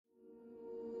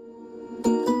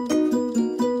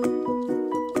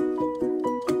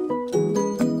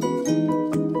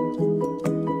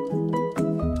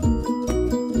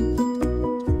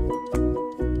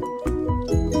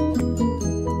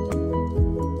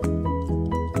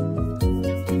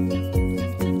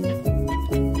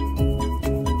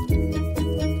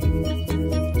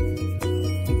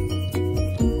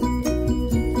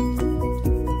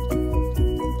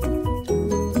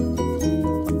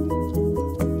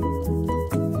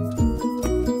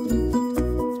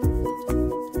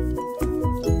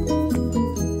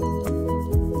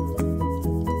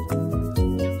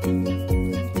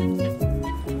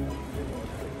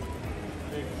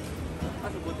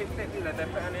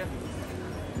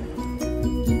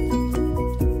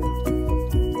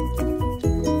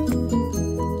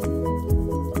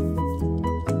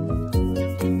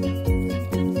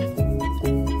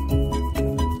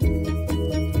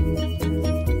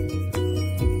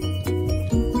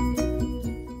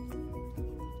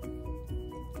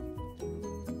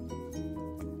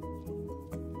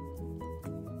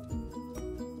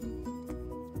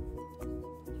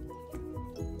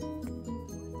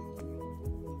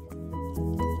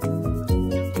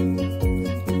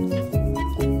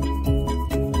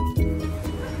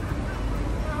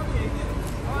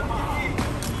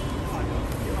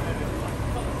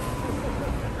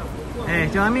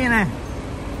cho em này.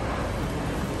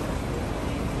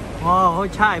 Ôi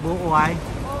chạy bộ oải.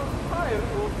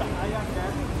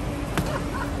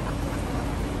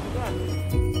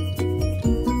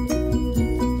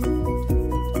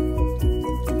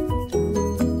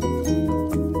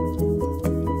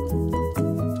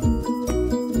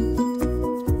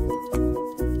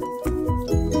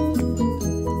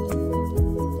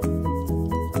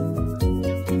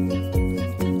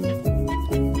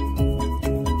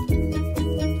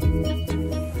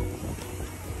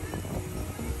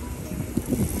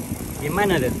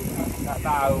 Gimana deh? Nggak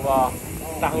tahu, Boh.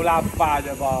 Tahu lapa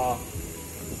aja, Boh.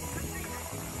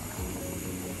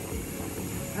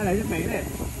 Ada aja pengen deh.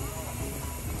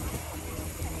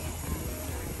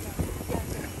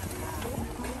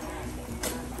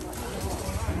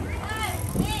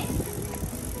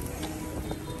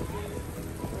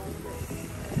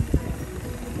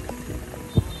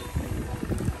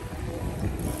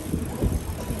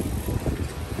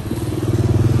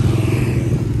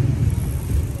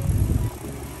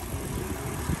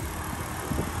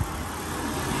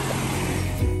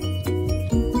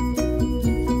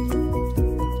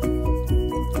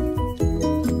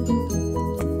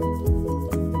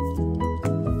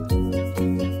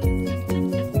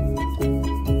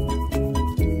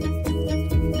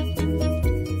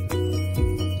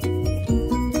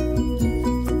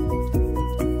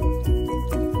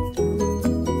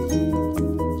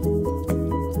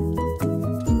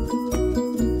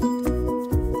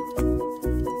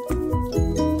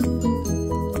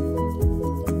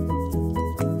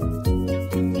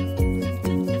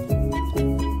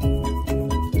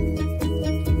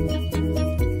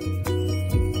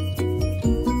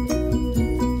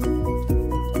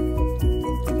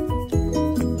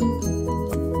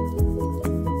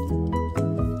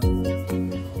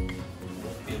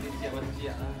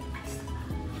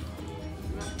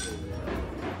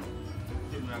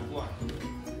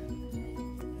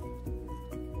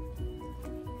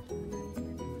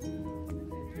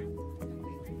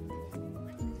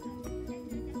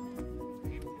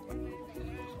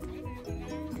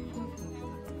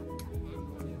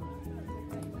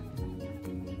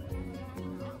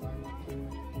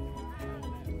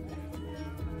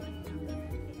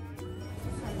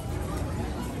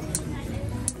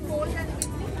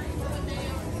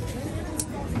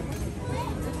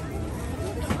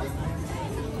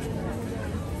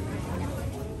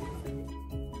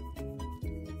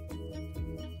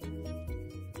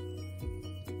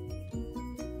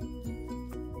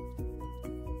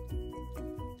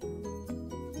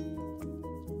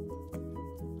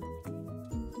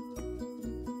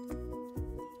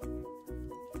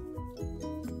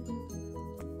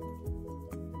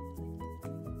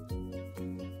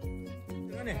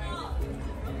 Nih.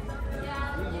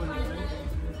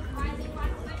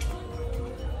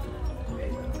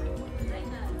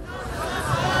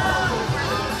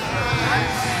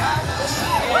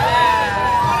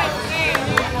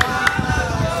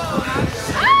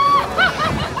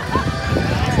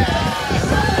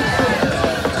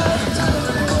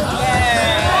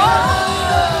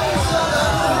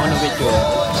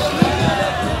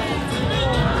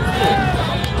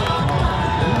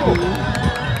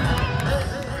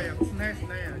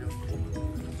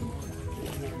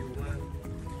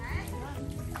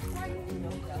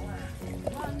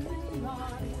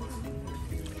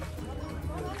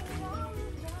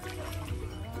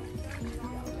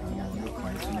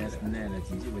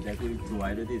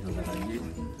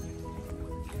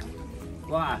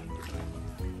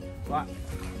哇，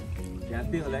其實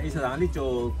啲咧，伊實人啲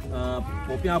做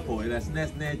薄餅皮咧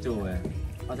，snack 做嘅，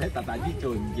我睇大啲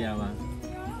做唔驚嘛。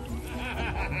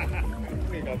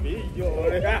咩個比咗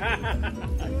咧？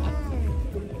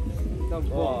都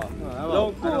過，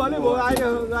老姑啊，你冇嗌嘅，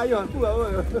嗌人姑啊！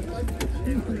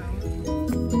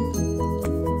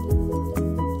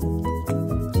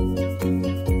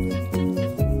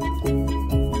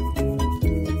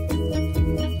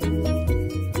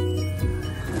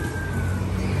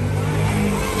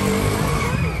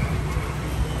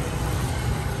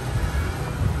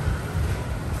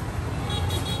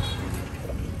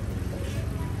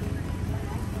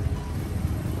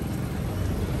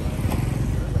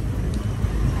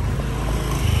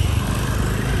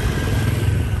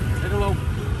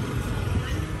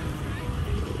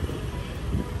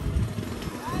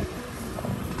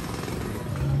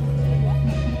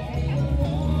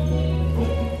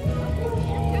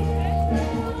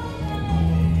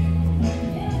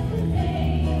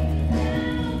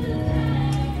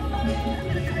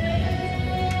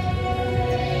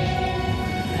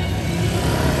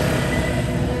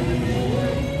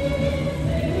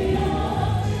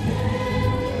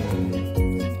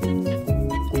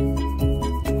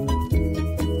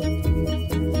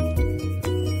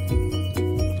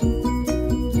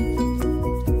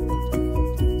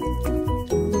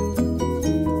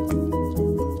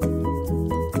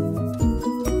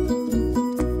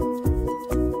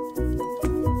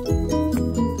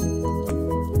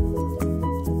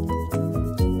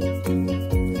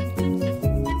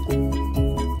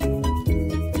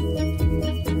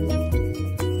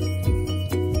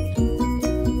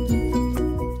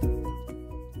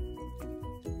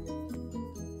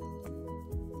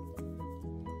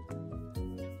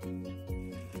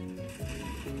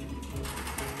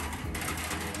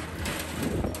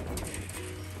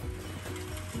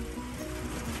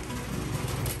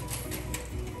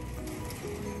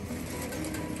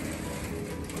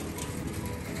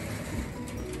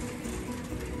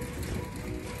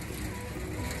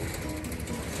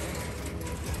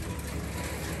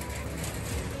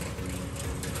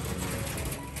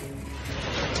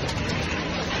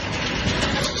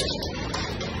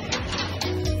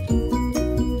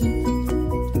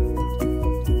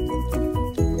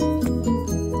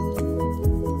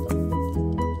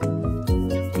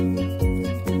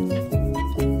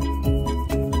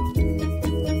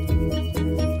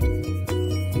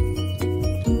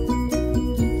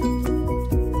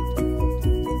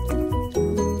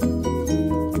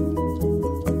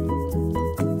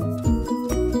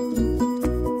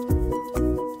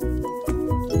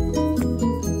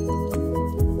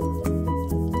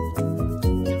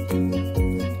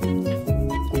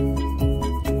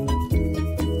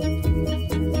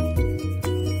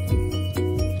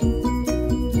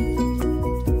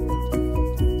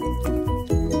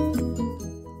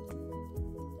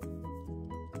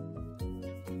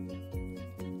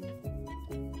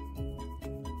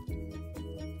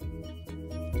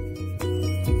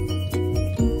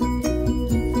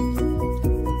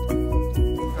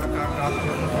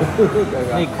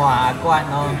 Đi khóa Ác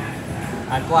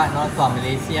quán nó còn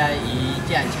Malaysia ý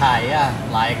chạy chạy à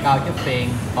lại cao chút tiền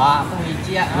ba không ý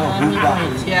chạy mi không ý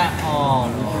chạy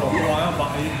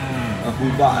Bụi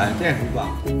bọ, thế là bụi bọ.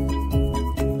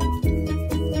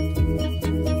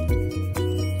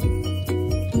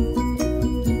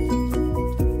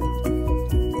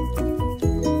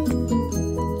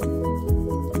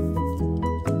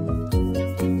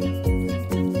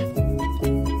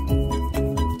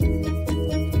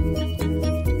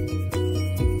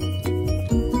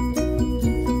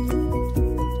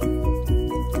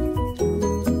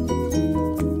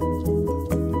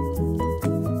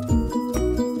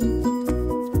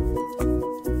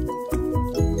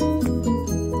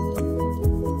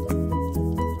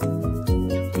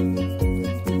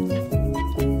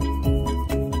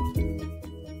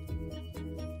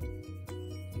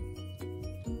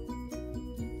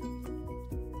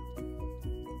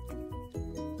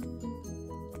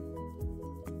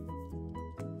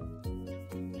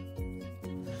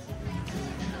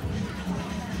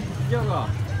 Chưa rồi.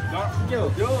 Đó, chưa.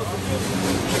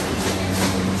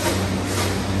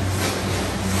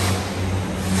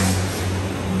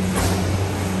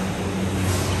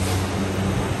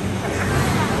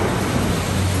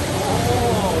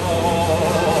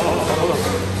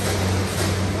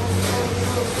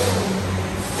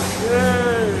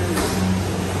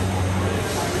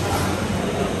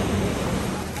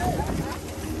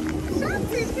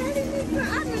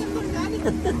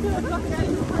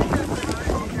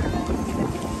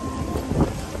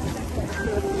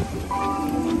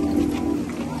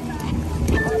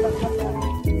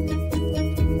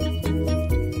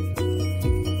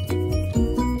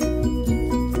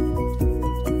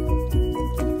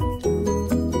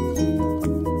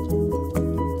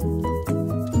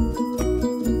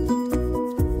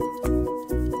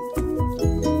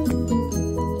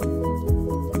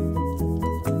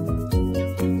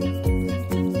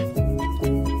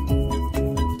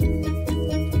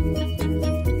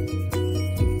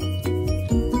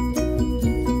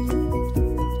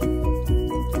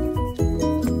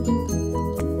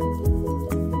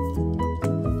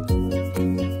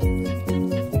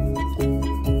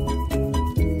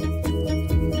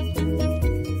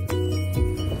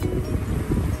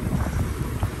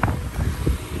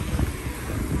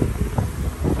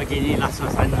 Beginilah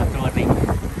suasana touring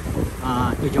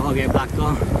tujuh orang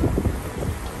belakang.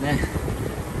 Nah,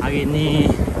 hari ni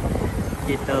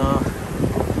kita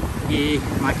pergi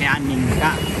makan angin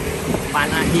kat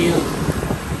Panah Hill.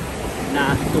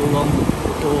 Dah turun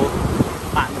pukul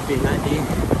 4 lebih tadi.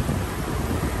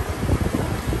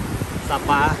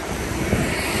 Sapa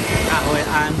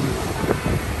kahoyan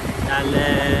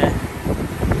dalam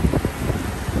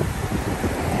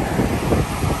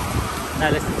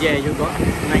sejak juga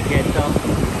naik kereta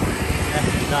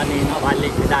dan ni nak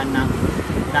balik ke Danang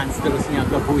dan seterusnya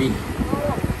ke Hui.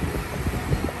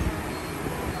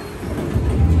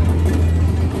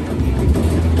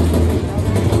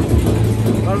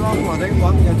 Long qua đấy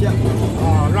quán nhà chị.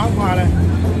 Long qua đây.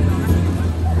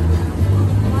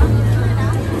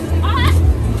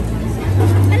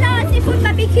 Hello, seafood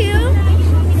barbecue.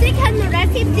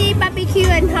 650 barbecue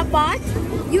and hot pot.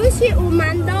 Yushi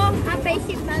umando, ape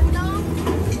mando.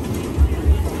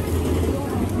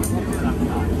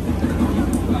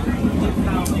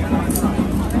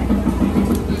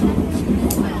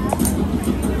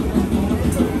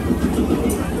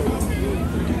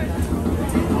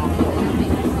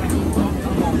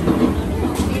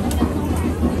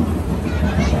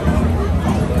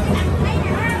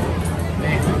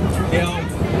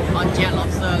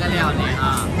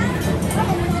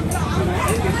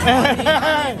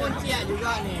 Con chia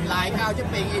juga nih, lai cao chứ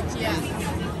bình ít chia.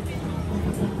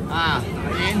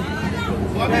 Đến.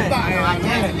 Có biết bại à?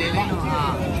 Lên lên.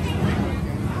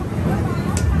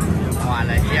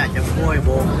 chia cho côi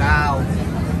bồ cao.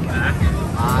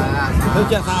 Tôi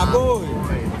chia xà bôi.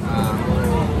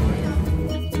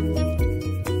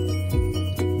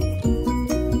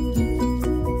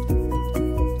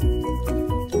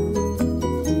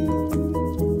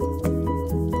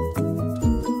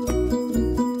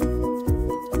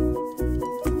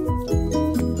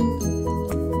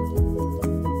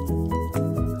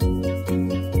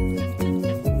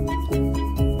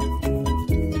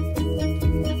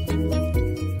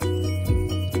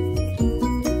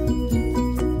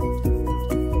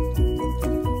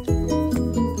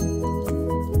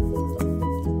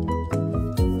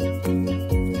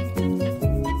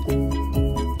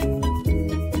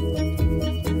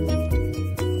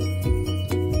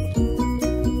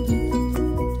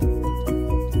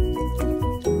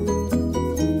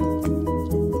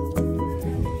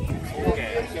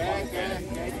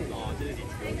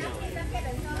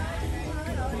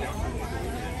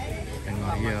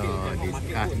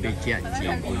 Bị chuyện chỉ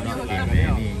của nó kìm về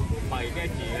đi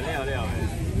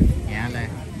nhá đây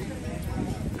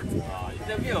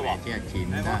chuyện chỉ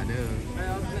đã đưa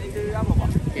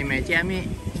kìm mẹ che mi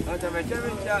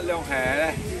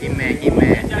kìm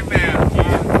mẹ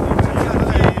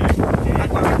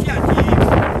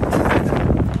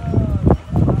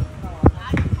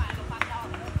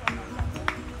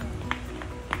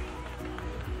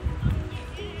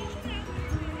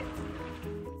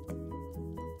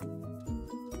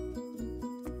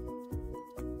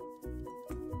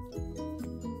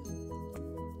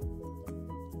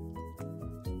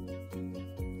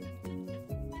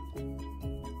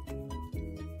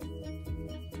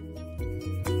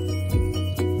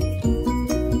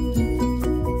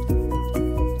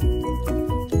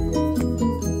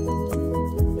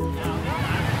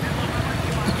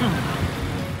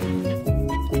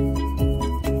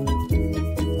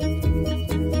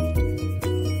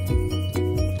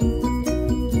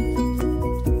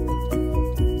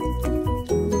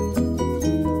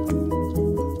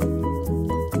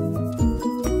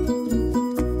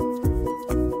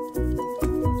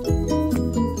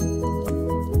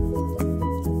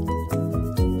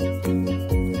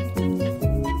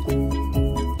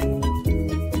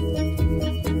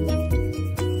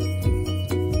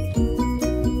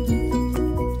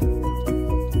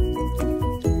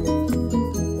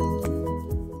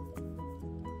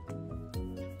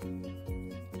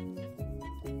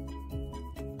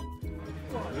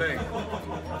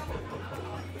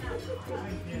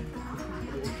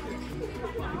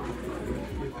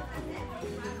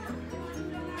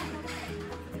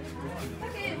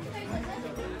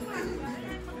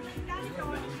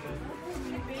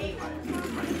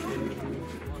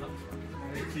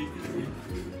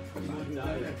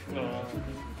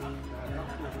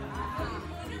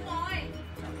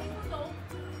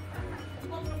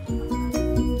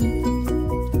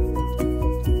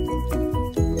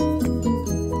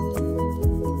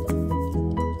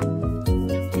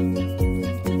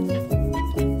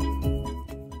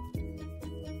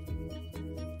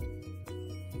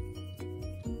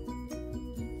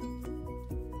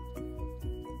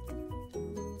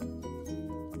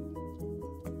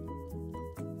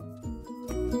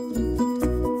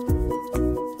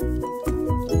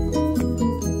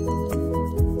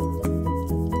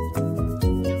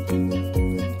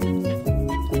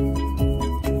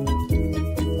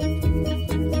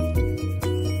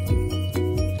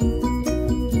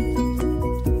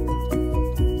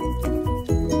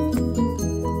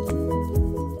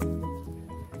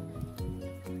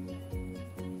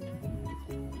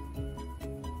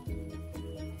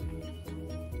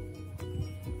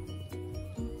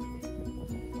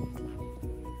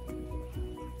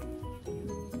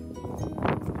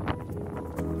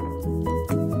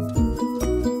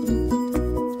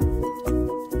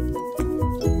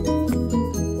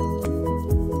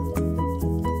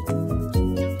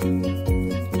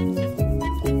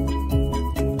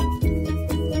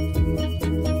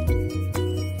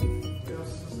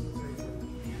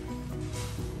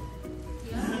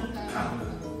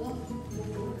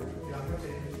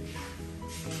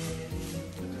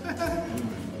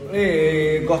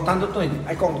Gostando do Tony,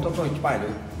 aí como tô Tony, pai,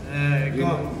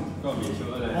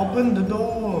 open the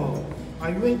door.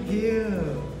 I wait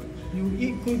here. You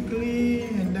eat quickly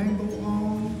and then go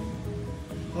on.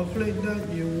 Afraid that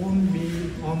you won't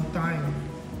be on time.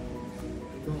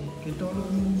 Kita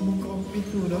buka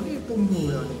pintu dah ni, tunggu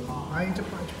dah ni. Air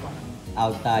cepat-cepat.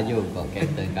 Auta juga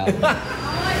captain kau.